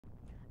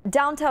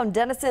Downtown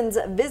Denison's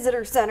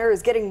Visitor Center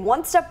is getting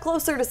one step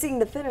closer to seeing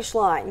the finish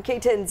line.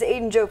 K10's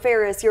Aiden Joe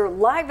Ferris, you're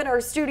live in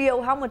our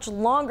studio. How much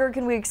longer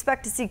can we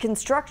expect to see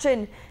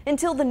construction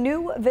until the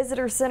new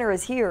Visitor Center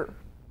is here?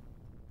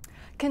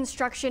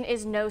 Construction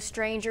is no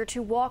stranger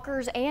to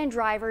walkers and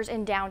drivers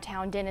in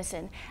downtown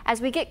Denison.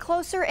 As we get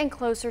closer and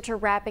closer to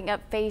wrapping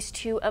up phase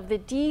 2 of the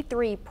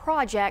D3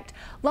 project,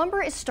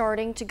 lumber is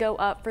starting to go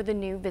up for the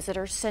new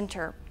Visitor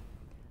Center.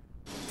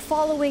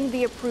 Following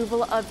the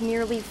approval of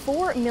nearly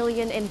 $4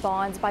 million in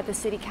bonds by the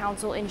City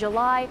Council in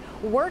July,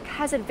 work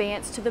has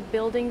advanced to the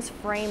building's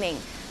framing.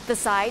 The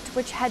site,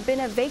 which had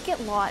been a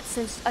vacant lot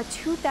since a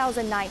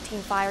 2019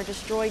 fire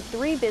destroyed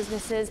 3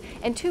 businesses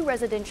and 2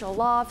 residential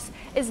lofts,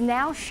 is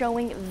now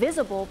showing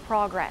visible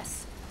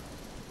progress.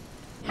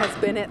 Has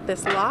been at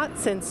this lot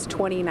since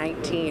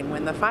 2019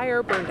 when the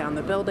fire burned down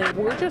the building.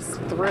 We're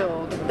just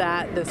thrilled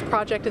that this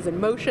project is in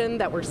motion,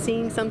 that we're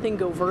seeing something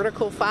go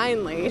vertical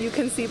finally. You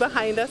can see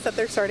behind us that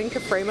they're starting to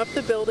frame up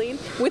the building.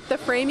 With the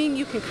framing,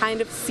 you can kind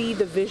of see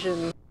the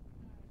vision.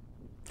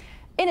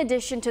 In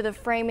addition to the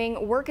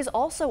framing, work is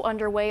also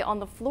underway on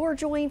the floor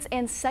joints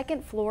and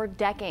second floor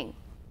decking.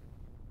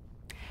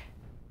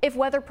 If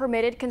weather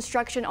permitted,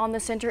 construction on the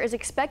center is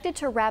expected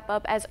to wrap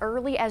up as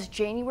early as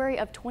January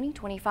of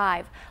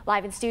 2025.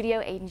 Live in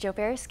studio, Aiden Joe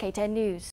Ferris, K10 News.